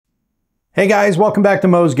Hey guys, welcome back to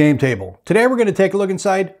Mo's Game Table. Today we're going to take a look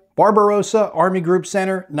inside Barbarossa Army Group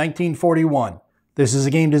Center 1941. This is a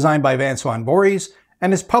game designed by Vance von Voorhis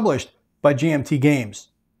and is published by GMT Games.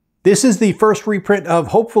 This is the first reprint of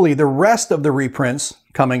hopefully the rest of the reprints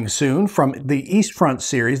coming soon from the East Front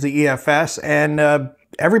series, the EFS, and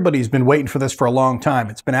everybody's been waiting for this for a long time.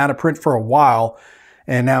 It's been out of print for a while,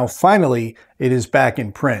 and now finally it is back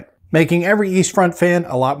in print, making every East Front fan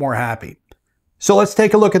a lot more happy. So let's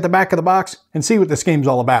take a look at the back of the box and see what this game's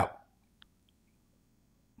all about.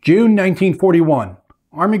 June 1941.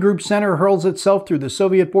 Army Group Center hurls itself through the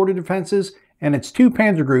Soviet border defenses, and its two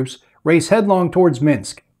panzer groups race headlong towards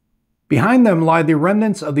Minsk. Behind them lie the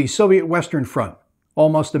remnants of the Soviet Western Front,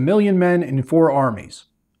 almost 1 million men in 4 armies.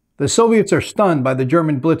 The Soviets are stunned by the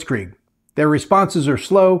German blitzkrieg. Their responses are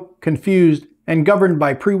slow, confused, and governed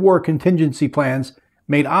by pre-war contingency plans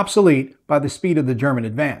made obsolete by the speed of the German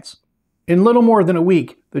advance. In little more than a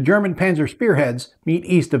week, the German panzer spearheads meet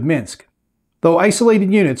east of Minsk. Though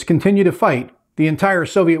isolated units continue to fight, the entire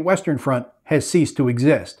Soviet Western Front has ceased to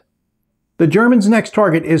exist. The Germans' next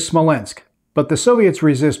target is Smolensk, but the Soviets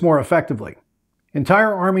resist more effectively.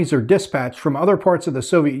 Entire armies are dispatched from other parts of the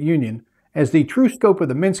Soviet Union as the true scope of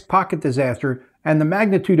the Minsk pocket disaster and the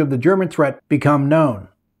magnitude of the German threat become known.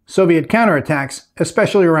 Soviet counterattacks,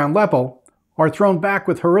 especially around Lepo, are thrown back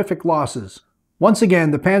with horrific losses. Once again,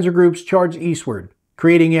 the panzer groups charge eastward,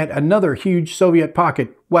 creating yet another huge Soviet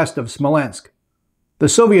pocket west of Smolensk. The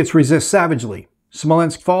Soviets resist savagely.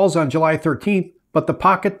 Smolensk falls on July 13th, but the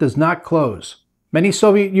pocket does not close. Many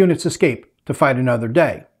Soviet units escape to fight another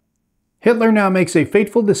day. Hitler now makes a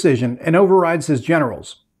fateful decision and overrides his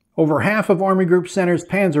generals. Over half of Army Group Center's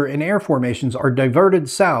panzer and air formations are diverted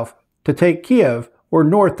south to take Kiev or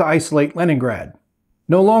north to isolate Leningrad.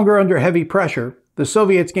 No longer under heavy pressure, the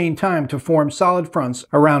Soviets gained time to form solid fronts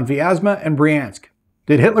around Vyazma and Bryansk.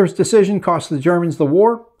 Did Hitler's decision cost the Germans the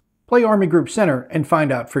war? Play Army Group Center and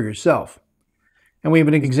find out for yourself. And we have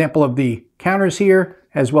an example of the counters here,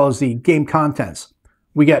 as well as the game contents.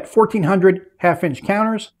 We get 1,400 half-inch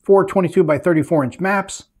counters, 4 22 by 34-inch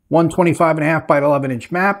maps, 1 25.5 by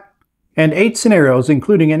 11-inch map, and 8 scenarios,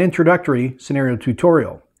 including an introductory scenario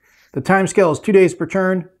tutorial. The time scale is 2 days per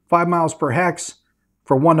turn, 5 miles per hex,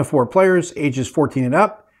 for 1 to 4 players, ages 14 and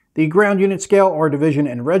up. The ground unit scale are division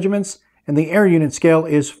and regiments, and the air unit scale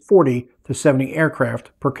is 40 to 70 aircraft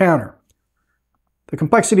per counter. The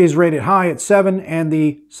complexity is rated high at 7, and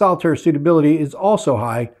the solitaire suitability is also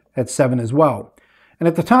high at 7 as well. And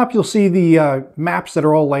at the top you'll see the maps that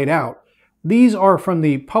are all laid out. These are from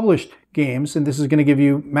the published games, and this is going to give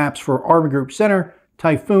you maps for Army Group Center,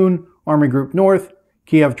 Typhoon, Army Group North,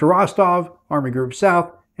 Kiev to Rostov, Army Group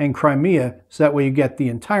South, and Crimea, so that way you get the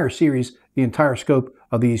entire series, the entire scope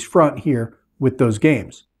of the East Front here with those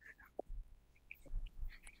games.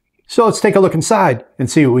 So let's take a look inside and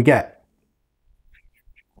see what we get.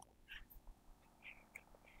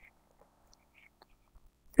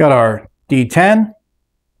 Got our D10,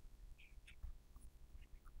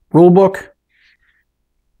 rulebook,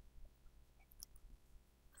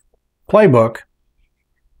 playbook,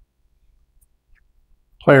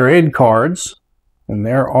 player aid cards, and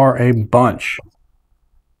there are a bunch.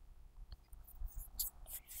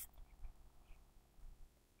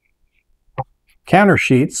 Counter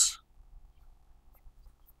sheets.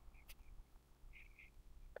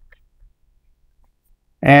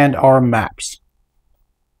 And our maps.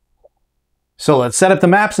 So let's set up the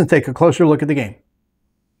maps and take a closer look at the game.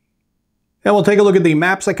 And we'll take a look at the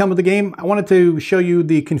maps that come with the game. I wanted to show you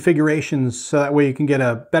the configurations so that way you can get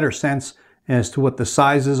a better sense as to what the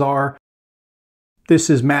sizes are. This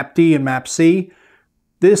is map D and map C.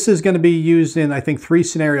 This is going to be used in, I think, 3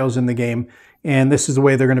 scenarios in the game, and this is the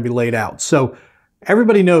way they're going to be laid out. So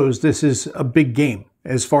everybody knows this is a big game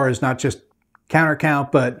as far as not just counter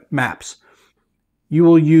count, but maps. You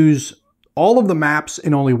will use all of the maps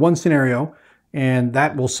in only one scenario, and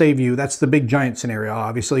that will save you. That's the big giant scenario,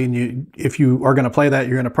 obviously, and if you are going to play that,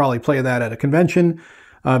 you're going to probably play that at a convention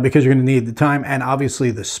because you're going to need the time and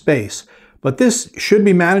obviously the space. But this should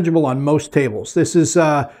be manageable on most tables. This is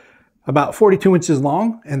about 42 inches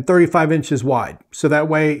long and 35 inches wide. So that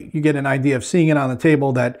way you get an idea of seeing it on the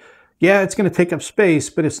table that, yeah, it's going to take up space,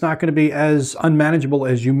 but it's not going to be as unmanageable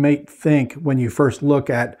as you may think when you first look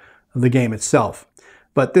at the game itself.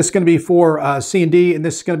 But this is going to be for C and D, and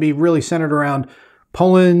this is going to be really centered around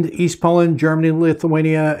Poland, East Poland, Germany,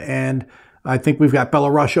 Lithuania, and I think we've got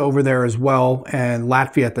Belarus over there as well, and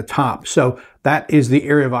Latvia at the top. So that is the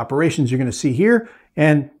area of operations you're going to see here.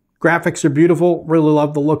 And graphics are beautiful. Really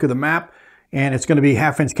love the look of the map. And it's going to be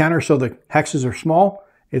half-inch counter, so the hexes are small.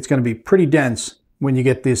 It's going to be pretty dense when you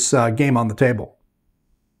get this game on the table.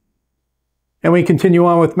 And we continue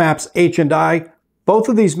on with maps H and I. Both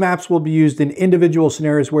of these maps will be used in individual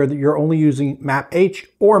scenarios where you're only using map H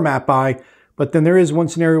or map I, but then there is one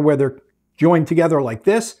scenario where they're joined together like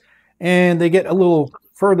this, and they get a little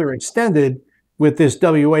further extended with this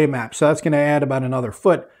WA map. So that's going to add about another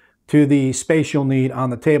foot to the space you'll need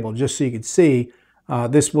on the table. Just so you can see,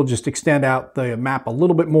 this will just extend out the map a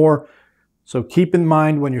little bit more. So keep in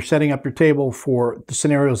mind when you're setting up your table for the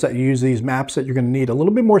scenarios that you use these maps that you're going to need a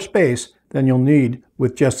little bit more space than you'll need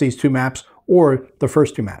with just these two maps or the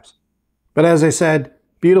first two maps. But as I said,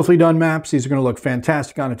 beautifully done maps. These are going to look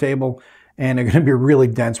fantastic on a table, and they're going to be really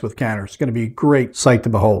dense with counters. It's going to be a great sight to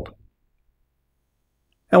behold.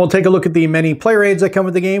 And we'll take a look at the many player aids that come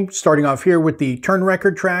with the game, starting off here with the turn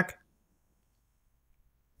record track.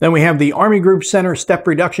 Then we have the Army Group Center Step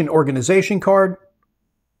Reduction Organization card.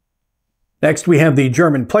 Next, we have the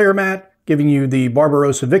German player mat, giving you the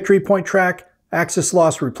Barbarossa Victory Point track, Axis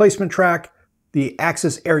Loss Replacement track, the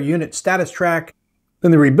Axis Air Unit Status track,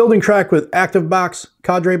 then the Rebuilding track with Active Box,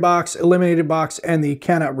 Cadre Box, Eliminated Box, and the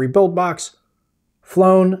Cannot Rebuild Box,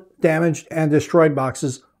 Flown, Damaged, and Destroyed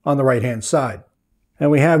boxes on the right-hand side. And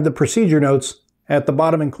we have the procedure notes at the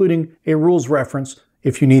bottom, including a rules reference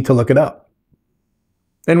if you need to look it up.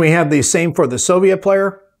 Then we have the same for the Soviet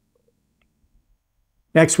player.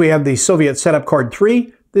 Next, we have the Soviet Setup Card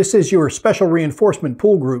 3. This is your Special Reinforcement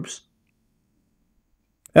Pool Groups.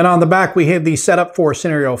 And on the back, we have the setup for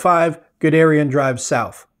Scenario 5, Guderian Drives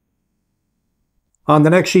South. On the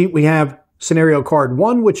next sheet, we have Scenario Card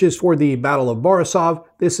 1, which is for the Battle of Borisov.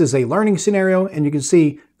 This is a learning scenario, and you can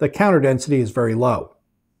see the counter density is very low.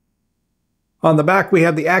 On the back, we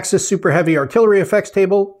have the Axis Super Heavy Artillery Effects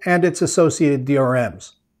table and its associated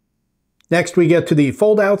DRMs. Next, we get to the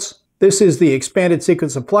foldouts. This is the expanded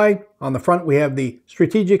sequence of play. On the front, we have the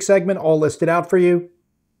strategic segment all listed out for you.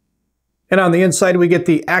 And on the inside, we get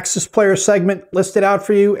the Axis player segment listed out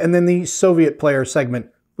for you, and then the Soviet player segment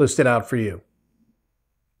listed out for you.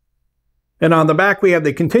 And on the back, we have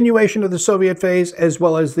the continuation of the Soviet phase, as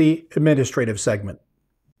well as the administrative segment.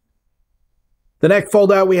 The next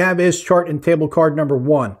foldout we have is chart and table card number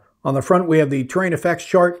 1. On the front, we have the terrain effects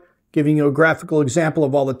chart, giving you a graphical example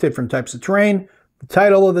of all the different types of terrain, the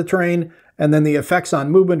title of the terrain, and then the effects on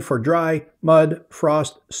movement for dry, mud,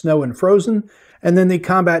 frost, snow, and frozen, and then the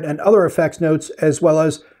combat and other effects notes, as well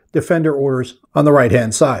as defender orders on the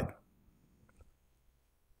right-hand side.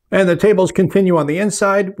 And the tables continue on the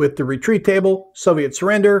inside with the retreat table, Soviet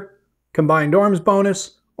surrender, combined arms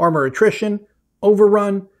bonus, armor attrition,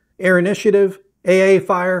 overrun, air initiative, AA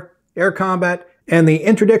fire, air combat, and the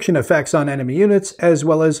interdiction effects on enemy units, as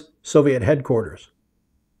well as Soviet headquarters.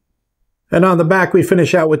 And on the back, we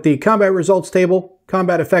finish out with the combat results table,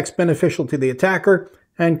 combat effects beneficial to the attacker,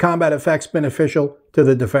 and combat effects beneficial to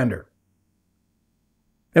the defender.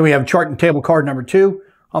 Then we have chart and table card number 2.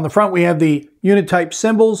 On the front, we have the unit type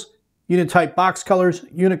symbols, unit type box colors,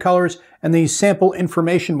 unit colors, and these sample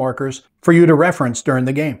information markers for you to reference during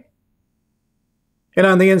the game. And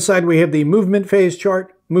on the inside, we have the movement phase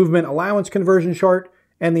chart, movement allowance conversion chart,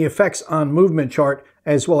 and the effects on movement chart,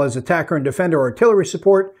 as well as attacker and defender artillery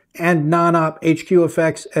support, and non-op HQ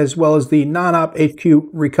effects, as well as the non-op HQ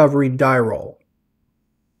recovery die roll.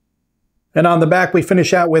 And on the back, we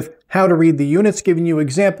finish out with how to read the units, giving you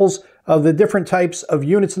examples of the different types of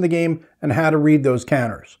units in the game and how to read those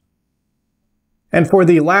counters. And for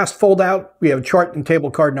the last foldout, we have chart and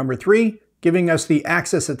table card number 3, giving us the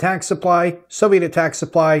Axis attack supply, Soviet attack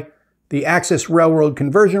supply, the Axis railroad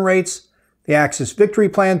conversion rates, the Axis victory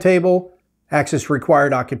plan table, Axis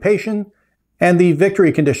required occupation, and the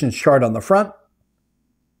victory conditions chart on the front.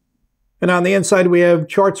 And on the inside, we have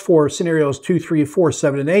charts for scenarios 2, 3, 4,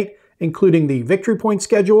 7, and 8, including the victory point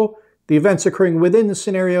schedule, the events occurring within the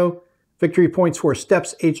scenario, victory points for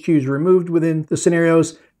steps HQs removed within the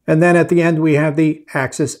scenarios, and then at the end we have the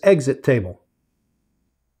Axis exit table.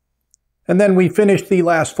 And then we finish the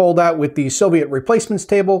last foldout with the Soviet replacements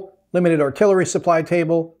table, limited artillery supply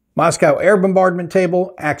table, Moscow air bombardment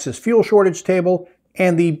table, Axis fuel shortage table,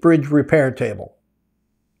 and the bridge repair table.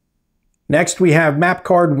 Next we have map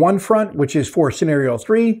card 1 front, which is for scenario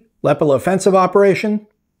 3, Lepel offensive operation.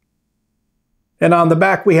 And on the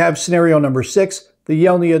back, we have scenario number 6, the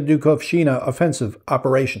Yelnya Dukovshchina offensive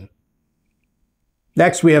operation.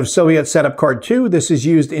 Next, we have Soviet setup card 2. This is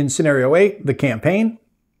used in scenario 8, the campaign.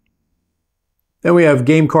 Then we have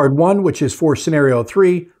game card 1, which is for scenario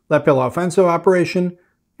 3, Lepel offensive operation.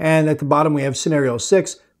 And at the bottom, we have scenario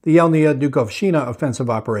 6, the Yelnya Dukovshchina offensive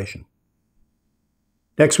operation.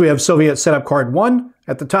 Next, we have Soviet setup card 1.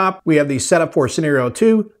 At the top, we have the setup for scenario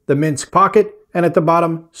 2, the Minsk pocket. And at the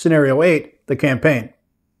bottom, scenario 8, the campaign.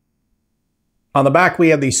 On the back, we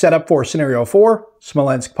have the setup for Scenario 4,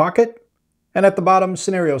 Smolensk Pocket, and at the bottom,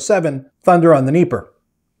 Scenario 7, Thunder on the Dnieper.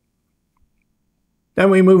 Then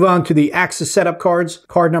we move on to the Axis setup cards.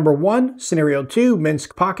 Card number 1, Scenario 2,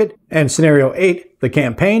 Minsk Pocket, and Scenario 8, the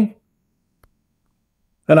Campaign.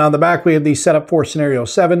 And on the back, we have the setup for Scenario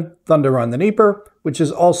 7, Thunder on the Dnieper, which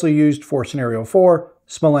is also used for Scenario 4,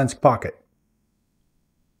 Smolensk Pocket.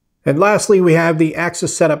 And lastly, we have the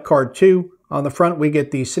Axis setup card 2. On the front, we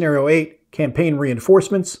get the Scenario 8, Campaign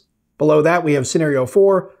Reinforcements. Below that, we have Scenario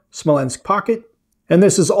 4, Smolensk Pocket. And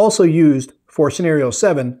this is also used for Scenario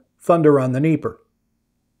 7, Thunder on the Dnieper.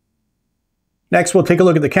 Next, we'll take a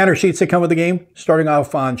look at the counter sheets that come with the game. Starting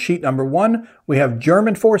off on sheet number 1, we have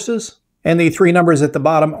German forces, and the 3 numbers at the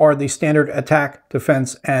bottom are the standard attack,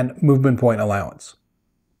 defense, and movement point allowance.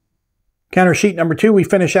 Counter sheet number 2, we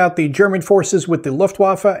finish out the German forces with the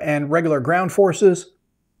Luftwaffe and regular ground forces.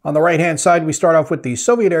 On the right-hand side, we start off with the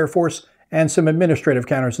Soviet Air Force and some administrative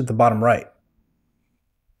counters at the bottom right.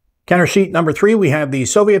 Counter sheet number 3, we have the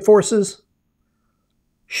Soviet forces.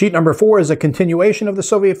 Sheet number 4 is a continuation of the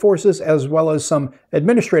Soviet forces, as well as some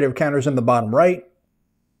administrative counters in the bottom right.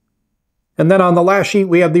 And then on the last sheet,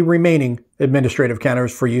 we have the remaining administrative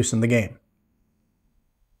counters for use in the game.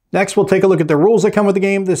 Next, we'll take a look at the rules that come with the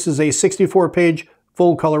game. This is a 64-page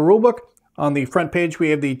full-color rulebook. On the front page,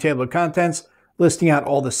 we have the table of contents, listing out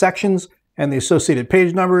all the sections and the associated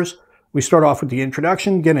page numbers. We start off with the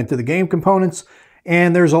introduction, get into the game components,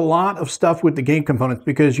 and there's a lot of stuff with the game components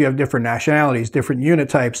because you have different nationalities, different unit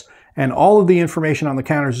types, and all of the information on the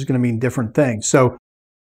counters is going to mean different things. So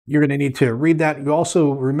you're going to need to read that. You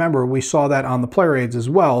also remember we saw that on the player aids as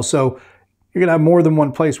well. So you're going to have more than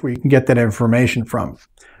one place where you can get that information from.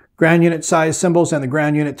 Ground unit size symbols and the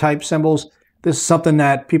ground unit type symbols. This is something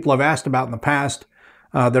that people have asked about in the past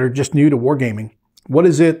that are just new to wargaming. What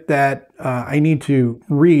is it that I need to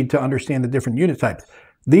read to understand the different unit types?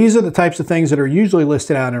 These are the types of things that are usually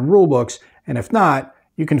listed out in rule books, and if not,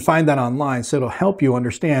 you can find that online, so it'll help you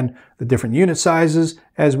understand the different unit sizes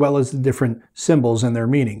as well as the different symbols and their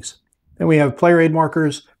meanings. Then we have player aid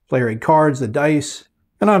markers, player aid cards, the dice,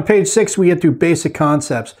 and on page 6 we get to basic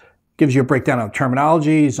concepts. Gives you a breakdown of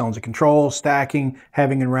terminology, zones of control, stacking,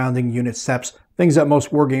 halving and rounding, unit steps, things that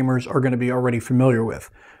most wargamers are going to be already familiar with.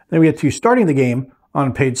 Then we get to starting the game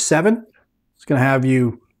on page 7. It's going to have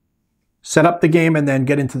you set up the game and then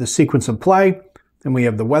get into the sequence of play. Then we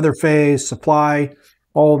have the weather phase, supply,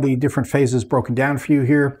 all the different phases broken down for you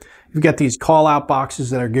here. You've got these call-out boxes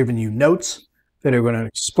that are giving you notes that are going to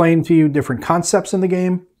explain to you different concepts in the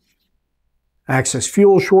game. Axis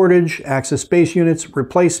fuel shortage, Axis base units,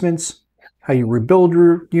 replacements, how you rebuild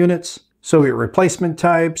your units, Soviet replacement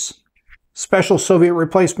types, special Soviet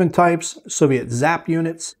replacement types, Soviet ZAP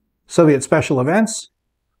units, Soviet special events,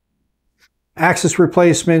 Axis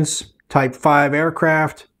replacements, Type 5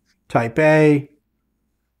 aircraft, Type A,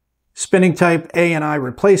 spinning Type A and I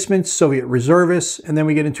replacements, Soviet reservists, and then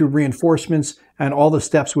we get into reinforcements and all the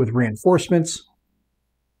steps with reinforcements.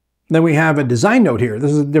 Then we have a design note here.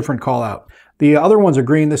 This is a different call out. The other ones are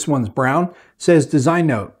green, this one's brown. It says design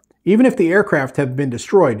note. Even if the aircraft have been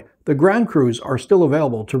destroyed, the ground crews are still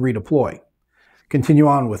available to redeploy. Continue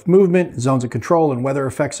on with movement, zones of control and weather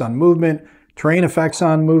effects on movement, terrain effects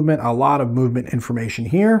on movement, a lot of movement information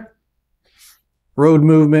here. Road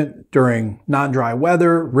movement during non-dry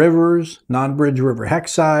weather, rivers, non-bridge river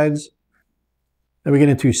hex sides. Then we get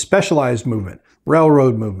into specialized movement,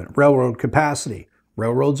 railroad capacity.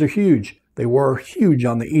 Railroads are huge. They were huge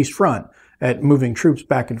on the East Front at moving troops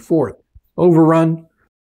back and forth. Overrun,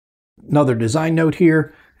 another design note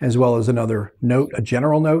here, as well as another note, a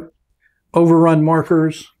general note. Overrun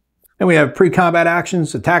markers. Then we have pre-combat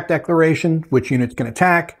actions, attack declaration, which units can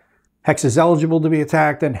attack, hexes eligible to be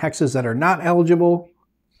attacked, and hexes that are not eligible.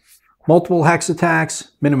 Multiple hex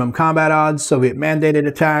attacks, minimum combat odds, Soviet mandated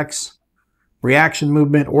attacks, reaction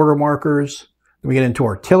movement, order markers. Then we get into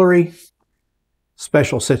artillery,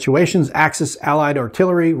 special situations, Axis allied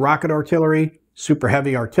artillery, rocket artillery, super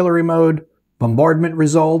heavy artillery mode, bombardment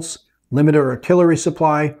results, limited artillery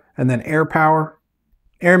supply, and then air power,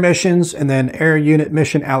 air missions, and then air unit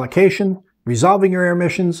mission allocation, resolving your air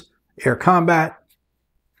missions, air combat,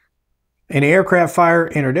 anti-aircraft fire,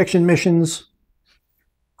 interdiction missions,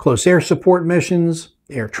 close air support missions,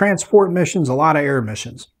 air transport missions, a lot of air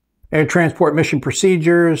missions. Air transport mission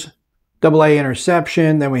procedures, AA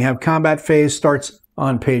interception, then we have combat phase starts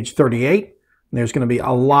on page 38. And there's going to be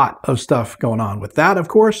a lot of stuff going on with that, of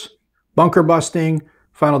course. Bunker busting,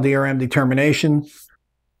 final DRM determination,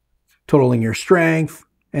 totaling your strength,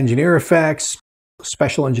 engineer effects,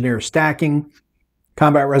 special engineer stacking,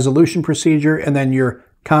 combat resolution procedure, and then your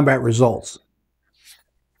combat results.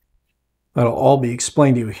 That'll all be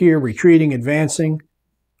explained to you here. Retreating, advancing,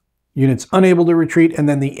 units unable to retreat, and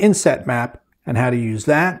then the inset map and how to use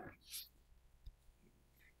that.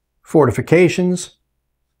 Fortifications,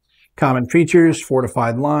 common features,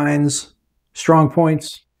 fortified lines, strong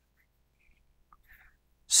points,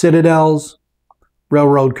 citadels,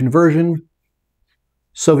 railroad conversion,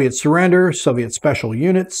 Soviet surrender, Soviet special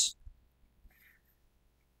units.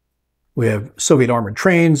 We have Soviet armored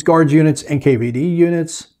trains, guards units, NKVD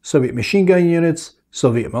units, Soviet machine gun units,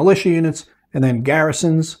 Soviet militia units, and then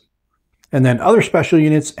garrisons. And then other special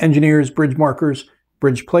units, engineers, bridge markers,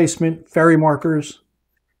 bridge placement, ferry markers,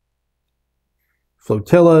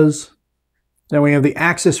 flotillas. Then we have the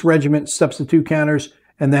Axis Regiment substitute counters.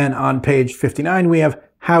 And then on page 59, we have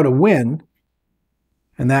how to win.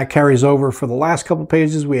 And that carries over for the last couple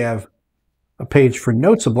pages. We have a page for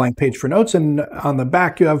notes, a blank page for notes. And on the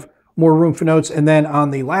back, you have more room for notes. And then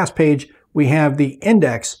on the last page, we have the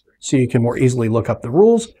index so you can more easily look up the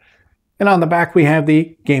rules. And on the back, we have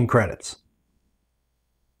the game credits.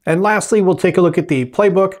 And lastly, we'll take a look at the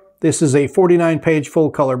playbook. This is a 49-page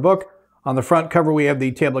full-color book. On the front cover, we have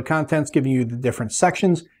the table of contents giving you the different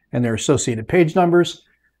sections and their associated page numbers.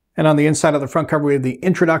 And on the inside of the front cover, we have the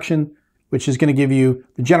introduction, which is going to give you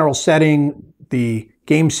the general setting, the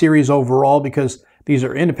game series overall, because these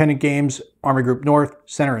are independent games, Army Group North,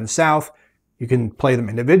 Center, and South. You can play them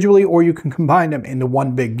individually, or you can combine them into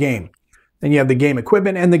one big game. Then you have the game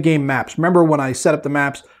equipment and the game maps. Remember when I set up the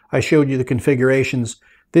maps, I showed you the configurations.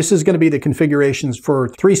 This is going to be the configurations for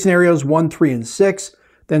 3 scenarios, 1, 3, and 6.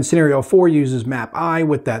 Then scenario 4 uses map I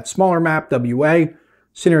with that smaller map, WA.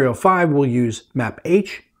 Scenario 5 will use map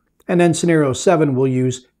H. And then scenario 7 will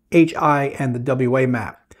use HI and the WA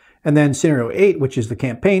map. And then scenario 8, which is the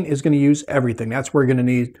campaign, is going to use everything. That's where you're going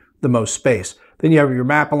to need the most space. Then you have your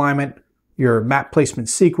map alignment, your map placement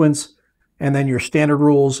sequence, and then your standard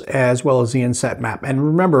rules as well as the inset map. And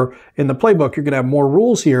remember, in the playbook, you're going to have more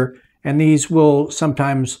rules here, and these will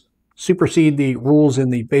sometimes supersede the rules in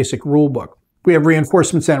the basic rule book. We have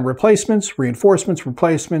reinforcements and replacements, reinforcements,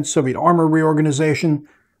 replacements, Soviet armor reorganization,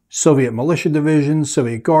 Soviet militia division,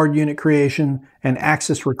 Soviet guard unit creation, and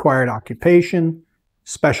Axis required occupation,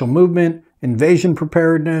 special movement, invasion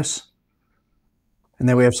preparedness. And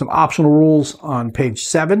then we have some optional rules on page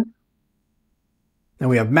 7. Then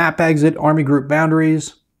we have map exit, Army group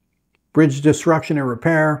boundaries, bridge destruction and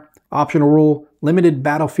repair, optional rule, limited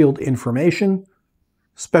battlefield information,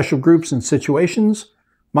 special groups and situations,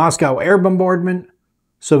 Moscow air bombardment,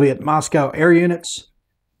 Soviet Moscow air units,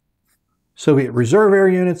 Soviet reserve air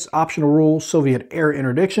units, optional rule, Soviet air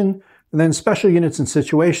interdiction, and then special units and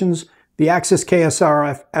situations, the Axis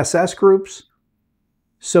KSRF SS groups,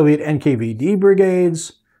 Soviet NKVD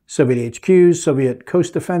brigades, Soviet HQs, Soviet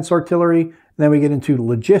coast defense artillery, and then we get into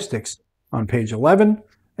logistics on page 11,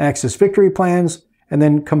 Axis victory plans, and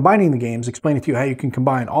then combining the games, explaining to you how you can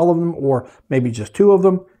combine all of them or maybe just 2 of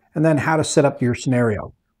them, and then how to set up your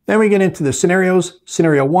scenario. Then we get into the scenarios.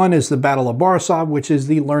 Scenario 1 is the Battle of Barbarossa, which is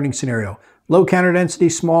the learning scenario. Low counter density,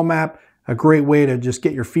 small map, a great way to just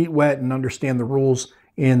get your feet wet and understand the rules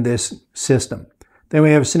in this system. Then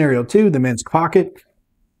we have Scenario 2, the Minsk Pocket.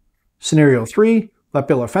 Scenario 3,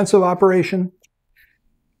 Lepil Offensive Operation.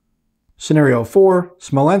 Scenario 4,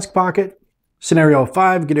 Smolensk Pocket. Scenario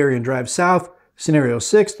 5, Guderian Drive South. Scenario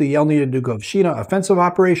 6, the Yelnya-Dukovshchina Offensive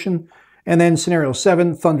Operation. And then Scenario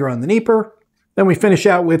 7, Thunder on the Dnieper. Then we finish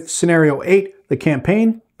out with Scenario 8, the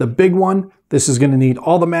campaign, the big one. This is going to need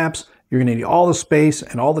all the maps. You're going to need all the space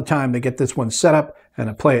and all the time to get this one set up and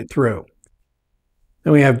to play it through.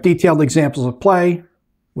 Then we have detailed examples of play,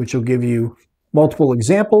 which will give you multiple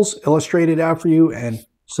examples illustrated out for you and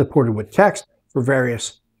supported with text for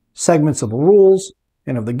various segments of the rules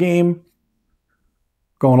and of the game,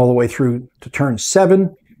 going all the way through to turn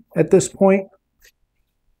 7 at this point.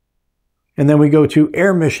 And then we go to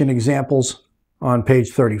air mission examples on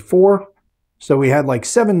page 34. So we had like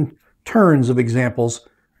 7 turns of examples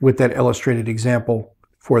with that illustrated example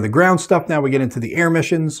for the ground stuff. Now we get into the air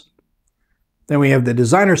missions. Then we have the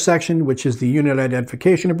designer section, which is the unit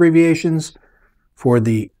identification abbreviations for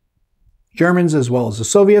the Germans as well as the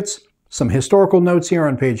Soviets. Some historical notes here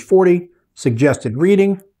on page 40, suggested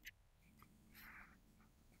reading.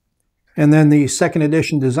 And then the second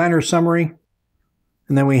edition designer summary.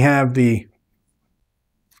 And then we have the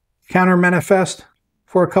counter manifest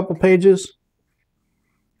for a couple pages.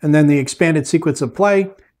 And then the expanded sequence of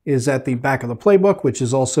play is at the back of the playbook, which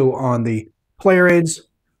is also on the player aids.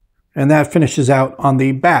 And that finishes out on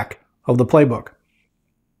the back of the playbook.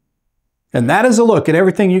 And that is a look at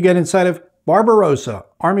everything you get inside of Barbarossa,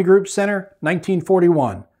 Army Group Center,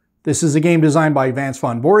 1941. This is a game designed by Vance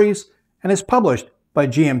von Voorhees and is published by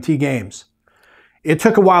GMT Games. It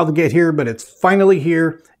took a while to get here, but it's finally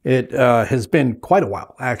here. It has been quite a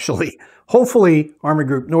while, actually. Hopefully, Army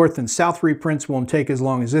Group North and South reprints won't take as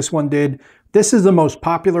long as this one did. This is the most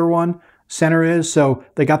popular one, Center is, so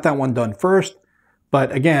they got that one done first.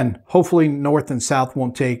 But again, hopefully North and South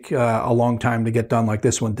won't take a long time to get done like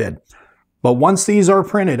this one did. But once these are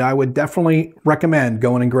printed, I would definitely recommend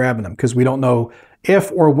going and grabbing them because we don't know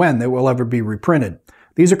if or when they will ever be reprinted.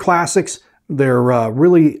 These are classics. They're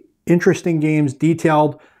really interesting games,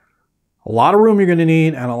 detailed. A lot of room you're going to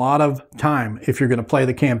need and a lot of time if you're going to play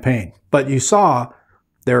the campaign. But you saw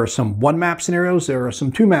there are some one-map scenarios, there are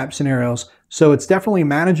some two-map scenarios, so it's definitely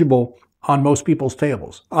manageable on most people's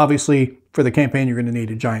tables. Obviously, for the campaign, you're going to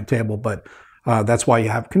need a giant table, but that's why you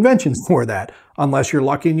have conventions for that. Unless you're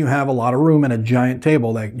lucky and you have a lot of room and a giant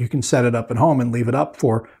table that you can set it up at home and leave it up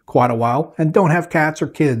for quite a while and don't have cats or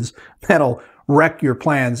kids that'll wreck your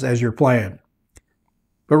plans as you're playing.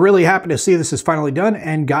 But really happy to see this is finally done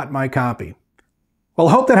and got my copy. Well,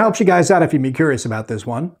 I hope that helps you guys out if you'd be curious about this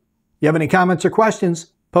one. You have any comments or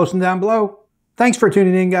questions, post them down below. Thanks for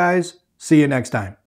tuning in, guys. See you next time.